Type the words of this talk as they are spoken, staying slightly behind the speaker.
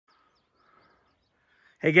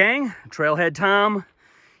Hey gang, Trailhead Tom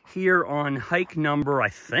here on hike number, I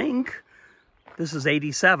think, this is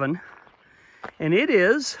 87, and it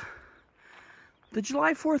is the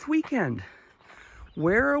July 4th weekend.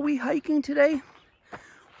 Where are we hiking today?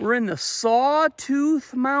 We're in the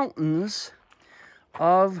Sawtooth Mountains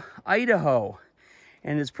of Idaho,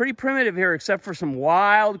 and it's pretty primitive here except for some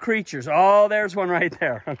wild creatures. Oh, there's one right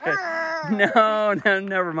there. Okay. No,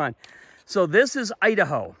 never mind. So this is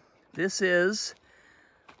Idaho. This is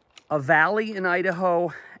a valley in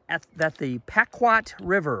Idaho that the Pequot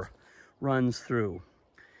River runs through.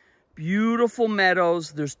 Beautiful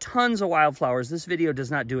meadows. There's tons of wildflowers. This video does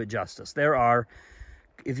not do it justice. There are,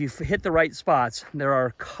 if you hit the right spots, there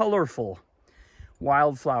are colorful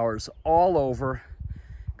wildflowers all over,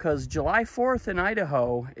 because July 4th in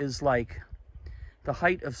Idaho is like the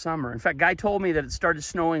height of summer. In fact, Guy told me that it started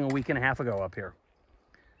snowing a week and a half ago up here.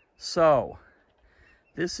 So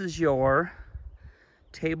this is your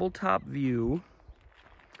tabletop view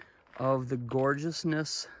of the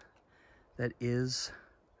gorgeousness that is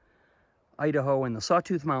Idaho and the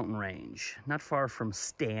Sawtooth Mountain Range, not far from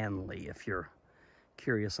Stanley, if you're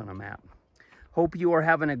curious on a map. Hope you are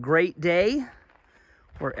having a great day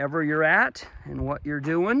wherever you're at and what you're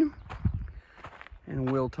doing,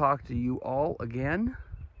 and we'll talk to you all again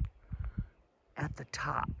at the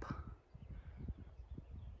top.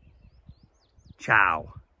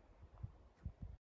 Ciao.